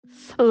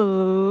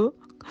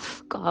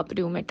काँप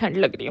रही हूँ मैं, ठंड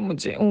लग रही है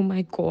मुझे। ओह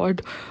माय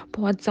गॉड,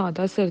 बहुत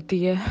ज़्यादा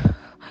सर्दी है।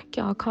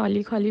 क्या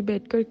खाली खाली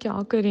बैठकर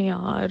क्या करें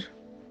यार।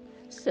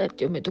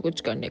 सर्दियों में तो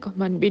कुछ करने का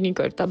मन भी नहीं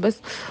करता,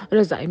 बस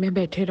रजाई में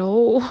बैठे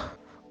रहो।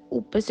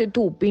 ऊपर से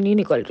धूप भी नहीं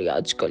निकल रही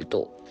आजकल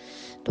तो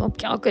अब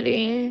क्या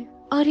करें।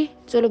 अरे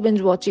चलो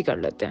बिंज वॉच ही कर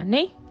लेते हैं,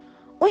 नहीं?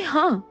 ओए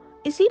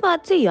हाँ, इसी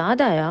बात से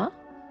याद आया,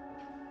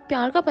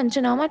 प्यार का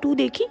पंचनामा 2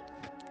 देखी?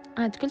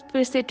 आजकल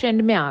फिर से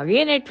ट्रेंड में आ गई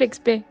है नेटफ्लिक्स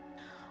पे।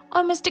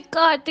 और मिस्टर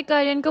कार्तिक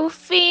आर्यन का वो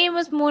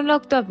फेमस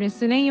मोनोलॉग तो आपने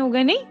सुना ही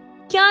होगा, नहीं?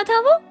 क्या था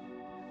वो?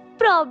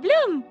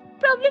 प्रॉब्लम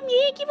प्रॉब्लम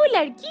ये है कि वो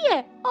लड़की है।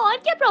 और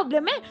क्या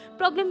प्रॉब्लम है?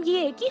 प्रॉब्लम ये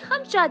है कि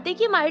हम चाहते हैं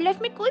कि हमारी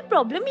लाइफ में कोई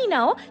प्रॉब्लम ही ना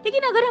हो,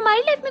 लेकिन अगर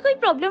हमारी लाइफ में कोई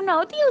प्रॉब्लम ना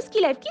हो तो ये उसकी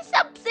लाइफ की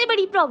सबसे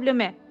बड़ी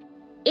प्रॉब्लम है।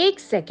 एक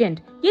सेकंड,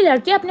 ये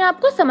लड़के अपने आप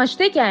को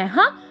समझते क्या है?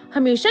 हाँ,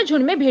 हमेशा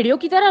झुंड में भेड़ियों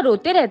की तरह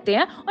रोते रहते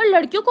हैं और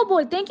लड़कियों को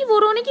बोलते हैं कि वो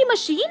रोने की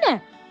मशीन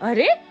है।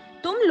 अरे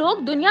तुम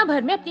लोग दुनिया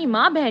भर में अपनी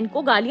माँ बहन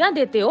को गालियां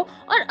देते हो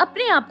और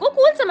अपने आप को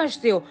कूल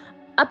समझते हो।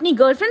 अपनी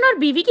गर्लफ्रेंड और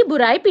बीवी की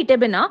बुराई पीटे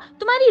बिना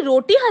तुम्हारी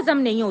रोटी हजम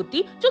नहीं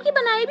होती, जो कि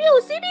बनाई भी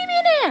उसी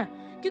बीवी ने है,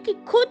 क्योंकि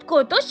खुद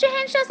को तो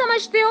शहंशाह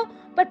समझते हो,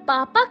 पर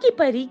पापा की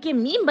परी के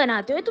मीम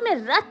बनाते हुए तुम्हें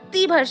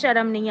रत्ती भर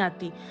शर्म नहीं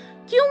आती।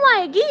 क्यों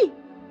आएगी?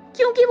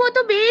 क्योंकि वो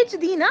तो बेच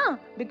दी ना,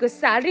 बिकॉज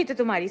सैलरी तो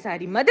तुम्हारी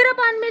सारी मदिरा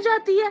पान में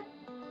जाती है।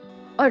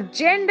 और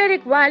जेंडर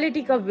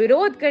इक्वालिटी का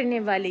विरोध करने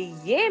वाले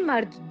ये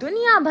मर्द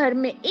दुनिया भर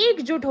में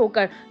एकजुट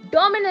होकर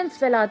डोमिनेंस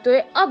फैलाते हुए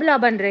अबला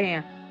बन रहे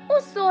हैं। ओ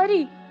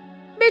सॉरी,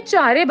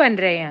 बेचारे बन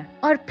रहे हैं।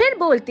 और फिर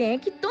बोलते हैं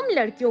कि तुम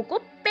लड़कियों को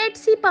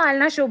पेट्स ही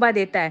पालना शोभा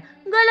देता है।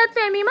 गलत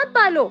फहमी मत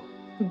पालो।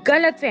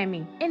 गलत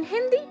फहमी इन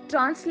Hindi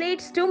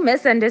translates to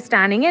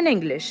misunderstanding in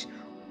English.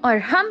 और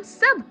हम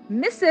सब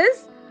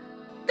मिसेस,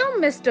 तुम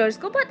मिस्टर्स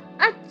को बहुत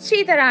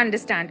अच्छी तरह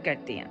अंडरस्टैंड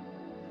करती हैं।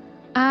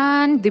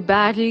 And the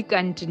battle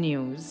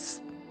continues.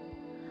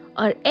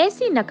 और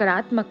ऐसी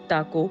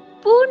नकारात्मकता को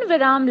पूर्ण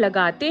विराम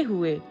लगाते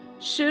हुए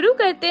शुरू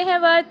करते हैं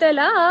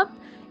वार्तालाप।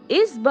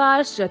 इस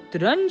बार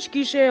शतरंज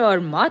की शे और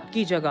मात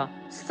की जगह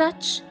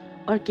सच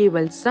और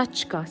केवल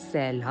सच का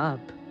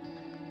सैलाब।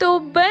 तो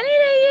बने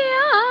रहिए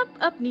आप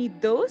अपनी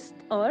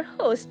दोस्त और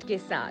होस्ट के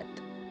साथ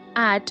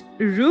एट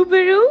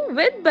रूबरू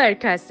with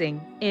Barkha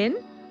Singh in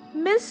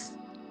miss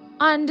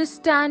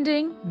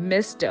Understanding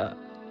Mr.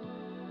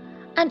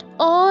 And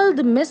all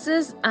the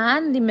Mrs.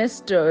 and the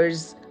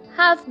Misters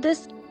have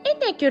this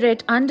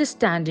inaccurate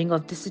understanding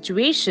of the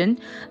situation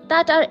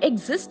that our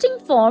existing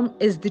form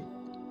is the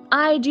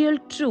ideal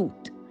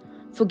truth,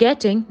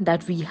 forgetting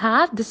that we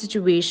have the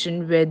situation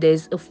where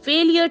there's a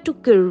failure to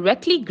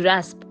correctly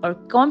grasp or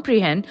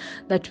comprehend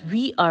that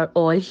we are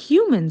all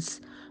humans,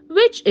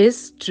 which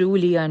is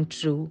truly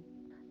untrue.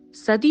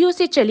 सदियों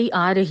से चली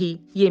आ रही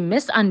ये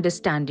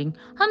misunderstanding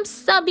हम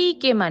सभी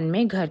के मन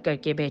में घर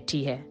करके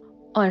बैठी है,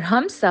 और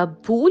हम सब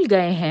भूल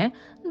गए हैं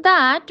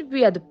that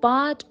we are the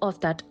part of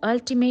that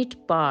ultimate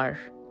power,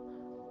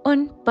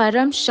 उन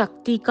परम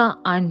शक्ति का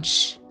अंश।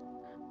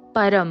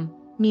 परम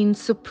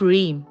मीन्स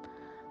सुप्रीम,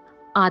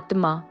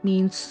 आत्मा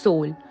means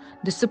soul,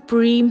 the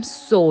supreme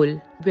soul.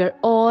 We are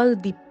all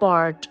the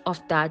part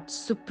of that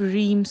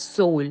supreme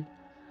soul,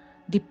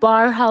 the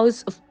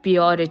powerhouse of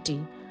purity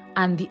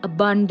and the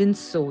abundant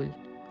soul.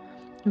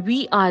 We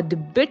are the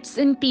bits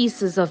and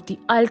pieces of the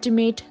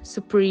ultimate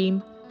supreme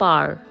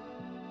power.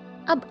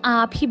 अब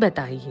आप ही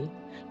बताइए,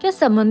 क्या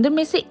समुद्र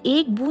में से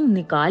एक बूंद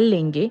निकाल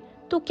लेंगे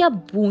तो क्या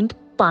बूंद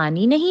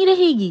पानी नहीं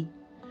रहेगी?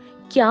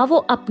 क्या वो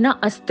अपना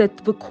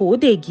अस्तित्व खो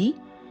देगी,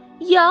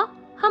 या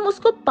हम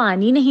उसको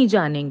पानी नहीं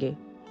जानेंगे?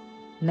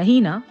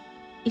 नहीं ना।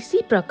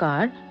 इसी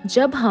प्रकार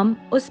जब हम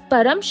उस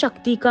परम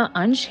शक्ति का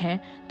अंश हैं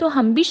तो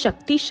हम भी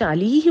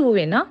शक्तिशाली ही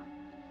हुए ना।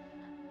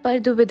 पर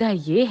दुविधा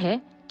ये है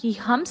कि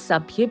हम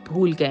सब ये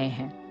भूल गए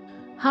हैं।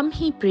 हम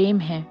ही प्रेम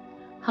हैं,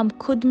 हम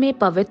खुद में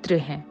पवित्र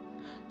हैं,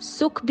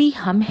 सुख भी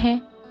हम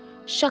हैं,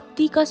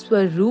 शक्ति का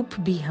स्वरूप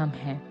भी हम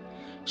हैं,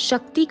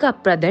 शक्ति का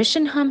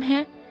प्रदर्शन हम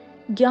हैं,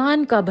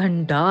 ज्ञान का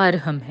भंडार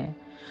हम हैं,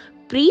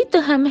 प्रीत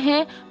हम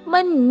हैं,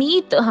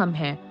 मनमीत हम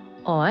हैं,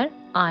 और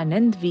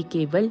आनंद भी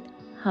केवल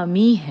हम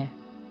ही हैं।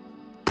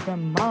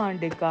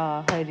 ब्रह्मांड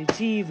का हर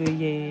जीव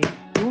ये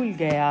भूल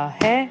गया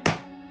है,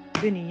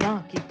 दुनिया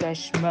की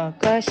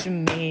कश्मकश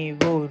में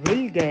वो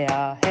रुल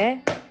गया है,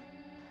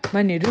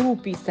 मन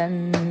रूपी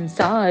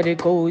संसार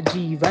को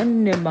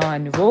जीवन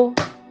मान वो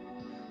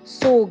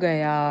सो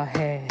गया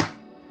है,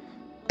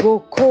 वो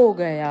खो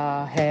गया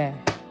है,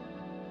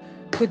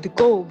 खुद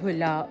को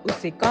भुला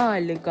उसे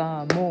काल का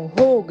मोह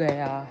हो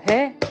गया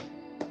है,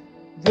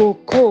 वो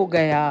खो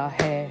गया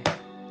है,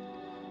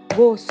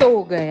 वो सो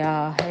गया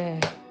है,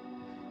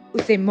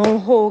 उसे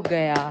मोह हो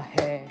गया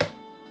है,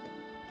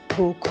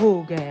 वो खो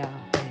गया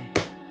है।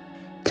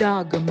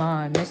 जाग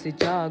मानस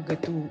जाग,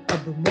 तू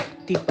अब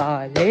मुक्ति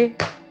पा ले,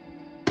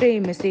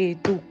 प्रेम से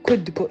तू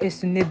खुद को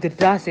इस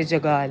निद्रा से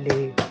जगा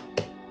ले,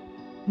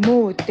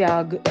 मोह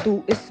त्याग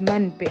तू इस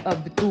मन पे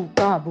अब तू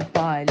काबू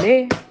पा ले,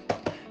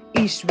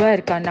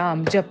 ईश्वर का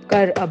नाम जप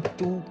कर अब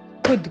तू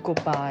खुद को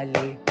पा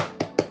ले,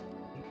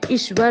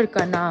 ईश्वर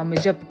का नाम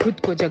जप खुद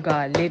को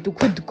जगा ले, तू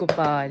खुद को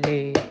पा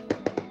ले,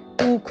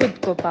 तू खुद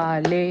को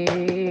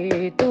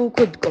पाले, तू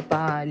खुद को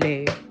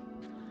पाले।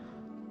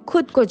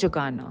 खुद को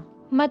झुकाना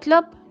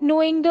मतलब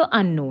knowing the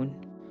unknown.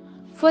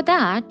 For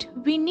that,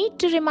 we need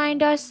to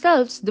remind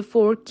ourselves the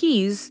 4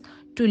 keys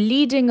to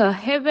leading a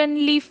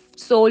heavenly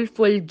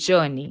soulful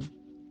journey.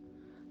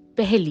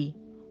 पहली,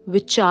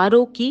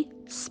 विचारों की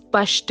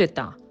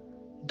स्पष्टता।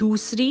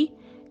 दूसरी,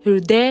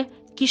 हृदय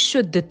की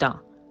शुद्धता।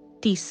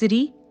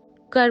 तीसरी,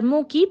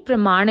 कर्मों की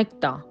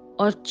प्रामाणिकता।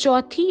 और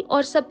चौथी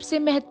और सबसे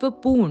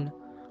महत्वपूर्ण,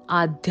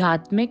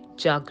 आध्यात्मिक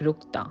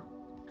जागरूकता।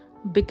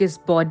 Because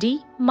body,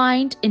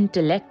 mind,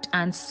 intellect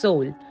and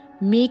soul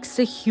makes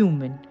a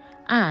human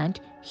and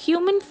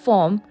human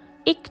form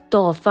एक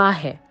तोहफा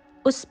है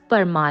उस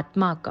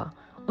परमात्मा का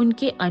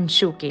उनके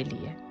अंशों के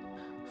लिए.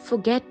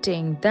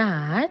 Forgetting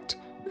that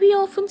we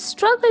often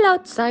struggle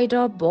outside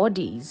our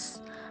bodies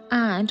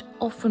and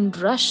often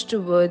rush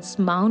towards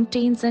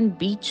mountains and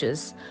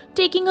beaches,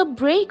 taking a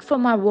break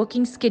from our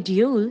working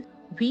schedule.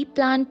 We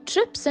plan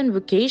trips and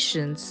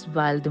vacations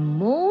while the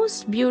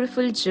most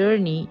beautiful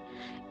journey,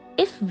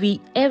 if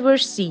we ever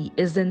see,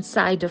 is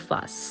inside of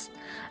us,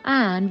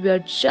 and we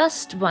are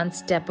just one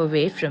step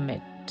away from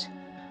it.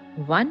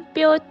 One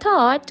pure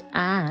thought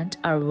and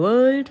our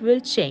world will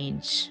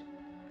change.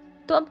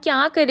 तो अब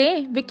क्या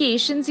करें?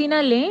 Vacations ही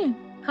ना लें?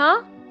 हाँ?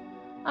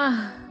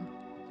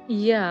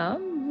 Yeah,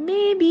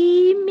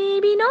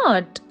 maybe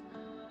not.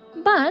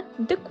 But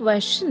the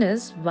question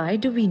is, why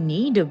do we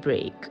need a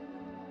break?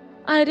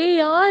 अरे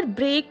यार,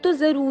 break तो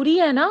जरूरी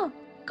है ना.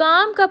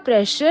 काम का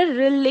pressure,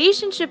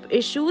 relationship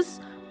issues,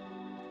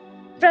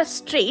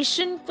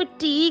 frustration,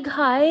 fatigue,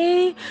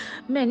 हाय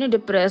मैंने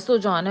डिप्रेस हो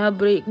जाना है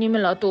ब्रेक नहीं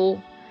मिला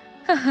तो.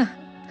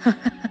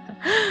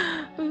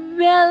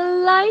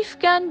 Well, life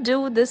can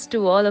do this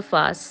to all of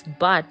us,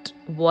 but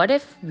what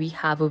if we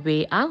have a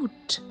way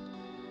out?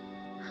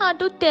 हाँ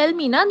तो tell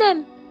me ना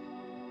then.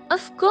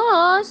 Of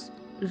course.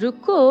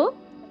 रुको.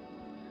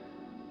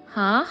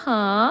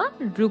 हाँ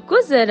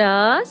रुको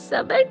जरा,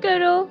 सब्र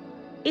करो.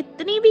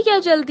 इतनी भी क्या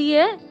जल्दी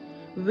है?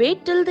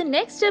 Wait till the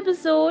next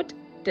episode.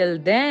 Till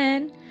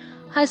then,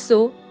 हंसो,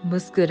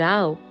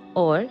 मुस्कुराओ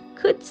और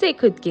खुद से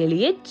खुद के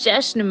लिए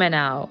जश्न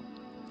मनाओ.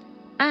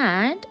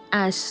 And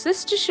as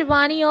Sister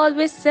Shivani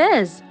always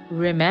says,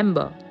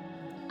 remember,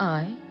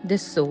 I, the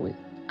soul,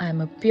 I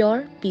am a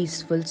pure,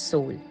 peaceful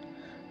soul.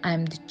 I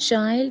am the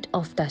child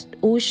of that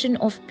ocean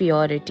of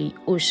purity,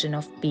 ocean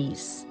of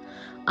peace.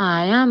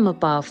 I am a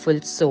powerful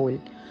soul.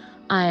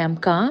 I am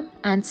calm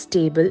and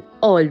stable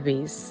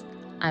always.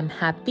 I am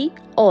happy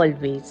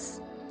always.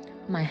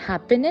 My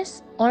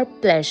happiness or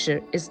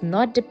pleasure is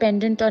not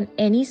dependent on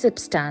any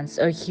substance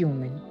or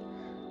human.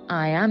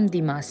 I am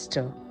the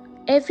master.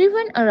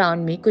 Everyone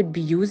around me could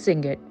be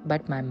using it,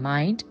 but my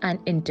mind and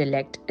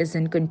intellect is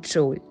in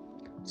control.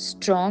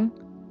 Strong,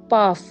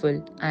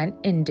 powerful, and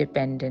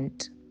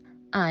independent.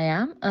 I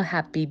am a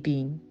happy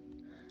being.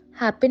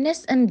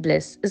 Happiness and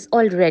bliss is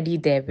already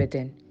there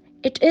within.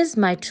 It is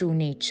my true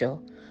nature,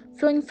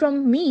 flowing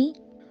from me,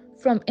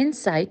 from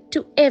inside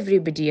to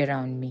everybody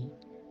around me.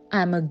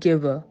 I am a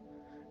giver.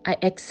 I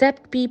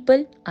accept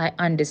people, I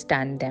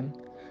understand them.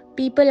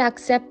 People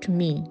accept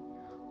me.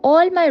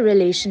 All my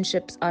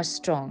relationships are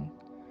strong.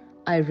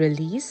 I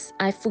release,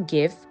 I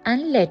forgive,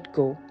 and let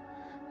go.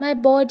 My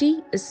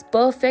body is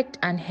perfect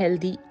and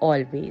healthy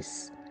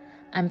always.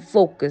 I'm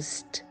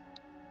focused.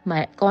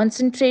 My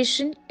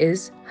concentration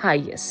is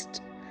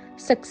highest.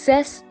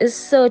 Success is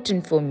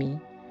certain for me.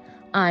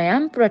 I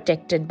am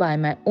protected by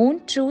my own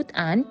truth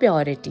and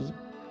purity.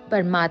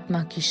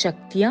 परमात्मा की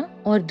शक्तियाँ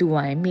और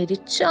दुआएं मेरे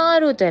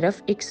चारों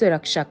तरफ एक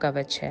सुरक्षा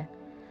कवच है.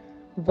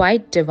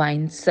 White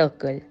divine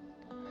circle.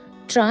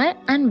 Try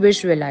and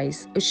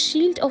visualize a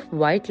shield of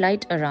white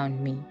light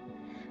around me.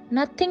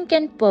 Nothing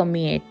can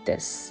permeate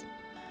this.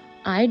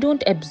 I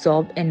don't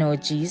absorb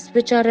energies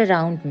which are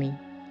around me.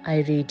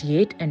 I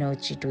radiate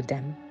energy to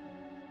them.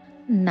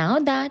 Now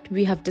that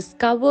we have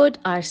discovered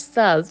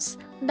ourselves,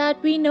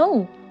 that we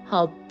know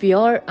how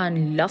pure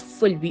and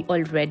loveful we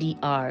already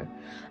are,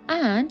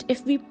 and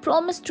if we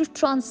promise to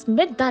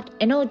transmit that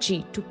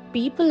energy to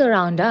people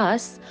around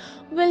us,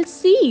 we'll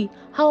see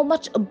how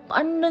much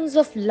abundance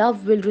of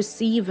love we'll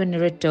receive in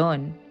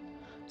return.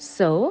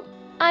 So,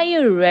 are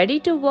you ready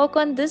to walk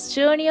on this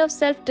journey of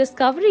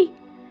self-discovery?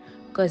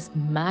 Because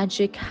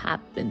magic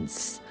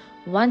happens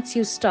once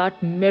you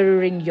start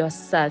mirroring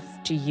yourself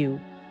to you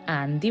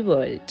and the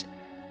world.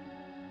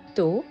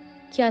 तो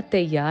क्या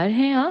तैयार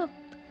हैं आप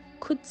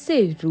खुद से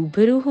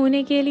रूबरू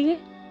होने के लिए?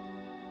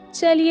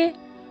 चलिए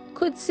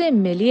खुद से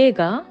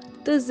मिलिएगा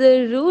तो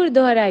जरूर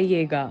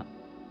दोहराइएगा.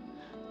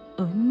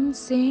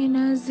 उनसे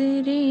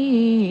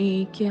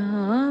नजरें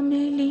क्या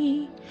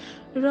मिली,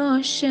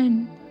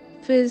 रोशन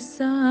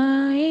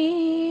फिजाएं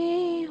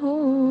हो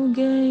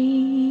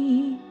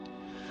गई.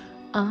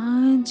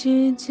 आज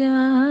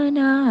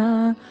जाना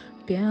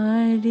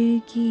प्यार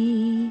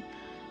की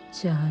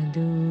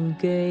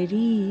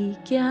जादूगरी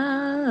क्या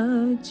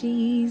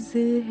चीज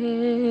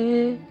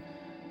है.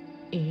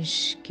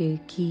 इश्क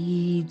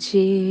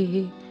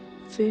कीजिए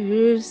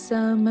फिर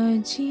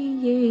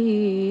समझिए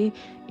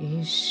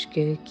इश्क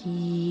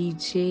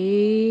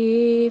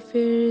कीजिए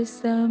फिर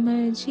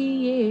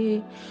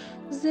समझिए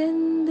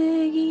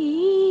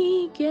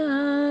जिंदगी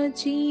क्या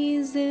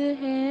चीज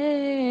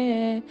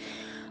है,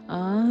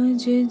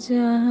 आज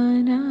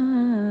जाना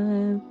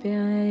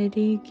प्यार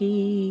की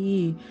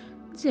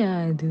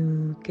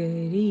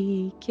जादूगरी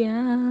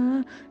क्या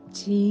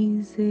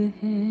चीज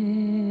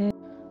है।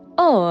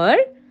 और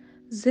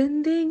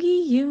जिंदगी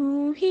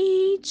यूं ही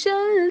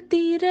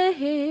चलती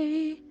रहे,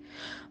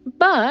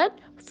 but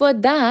for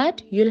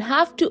that you'll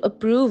have to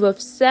approve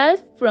of self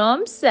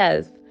from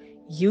self.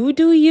 You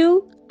do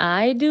you,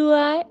 I do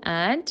I,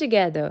 and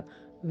together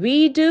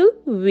we do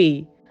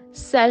we.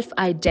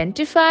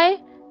 Self-identify,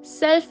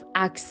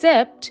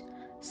 self-accept,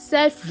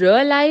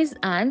 self-realize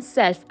and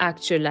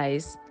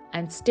self-actualize.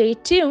 And stay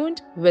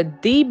tuned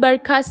with the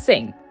Barkha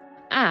Singh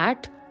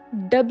at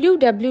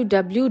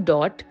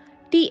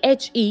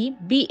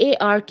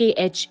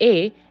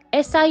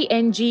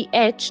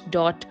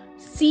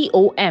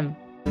www.thebarkhaSingh.com.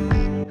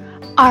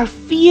 Are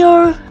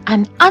fear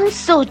and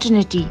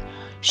uncertainty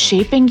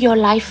shaping your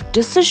life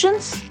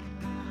decisions?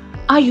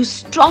 Are you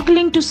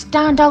struggling to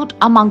stand out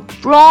among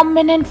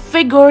prominent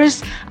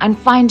figures and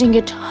finding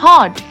it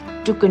hard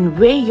to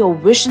convey your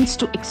visions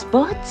to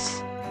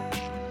experts?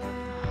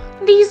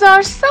 These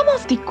are some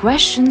of the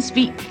questions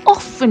we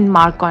often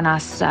mark on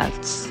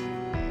ourselves.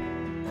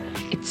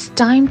 It's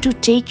time to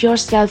take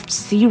yourself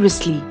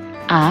seriously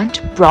and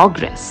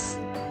progress.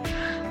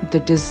 The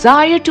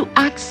desire to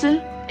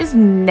excel is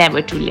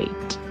never too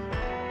late.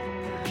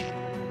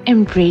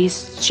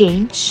 Embrace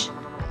change,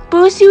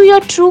 pursue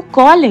your true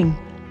calling,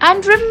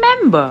 and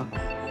remember,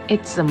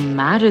 it's a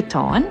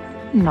marathon,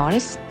 not a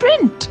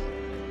sprint.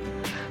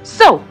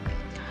 So,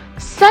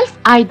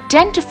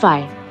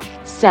 self-identify,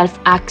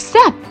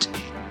 self-accept,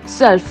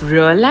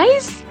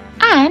 self-realize,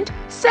 and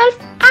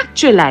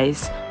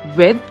self-actualize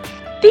with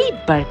the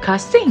Barkha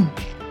Singh.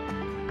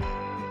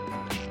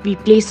 We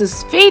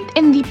places faith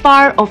in the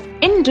power of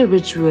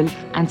individual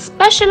and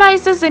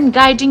specializes in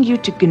guiding you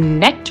to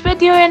connect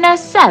with your inner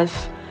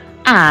self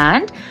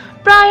and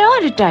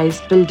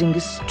prioritize building a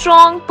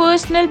strong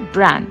personal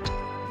brand.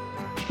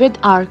 With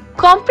our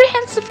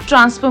comprehensive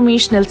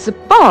transformational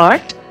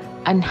support,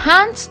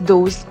 enhance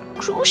those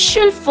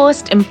crucial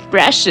first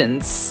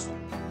impressions.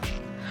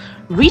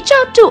 Reach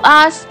out to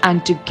us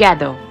and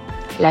together,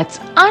 let's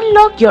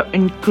unlock your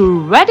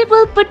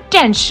incredible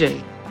potential.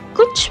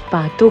 कुछ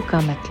बातों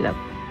का मतलब,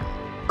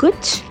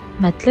 कुछ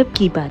मतलब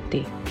की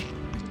बातें.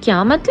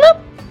 क्या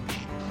मतलब?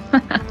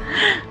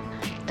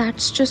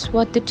 That's just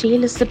what the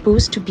tale is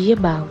supposed to be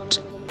about.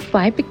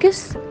 Why?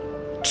 Because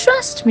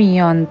trust me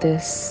on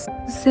this.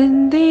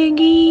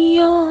 जिंदगी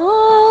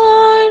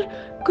और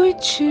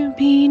कुछ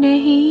भी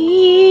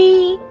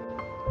नहीं,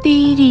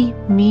 तेरी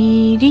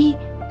मेरी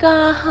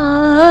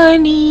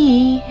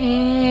कहानी है.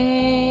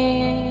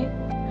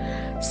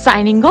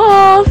 Signing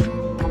off,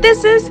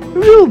 this is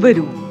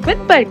RUHBARU with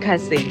Barkha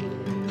Singh.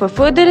 For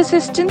further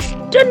assistance,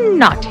 do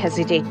not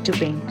hesitate to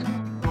ping.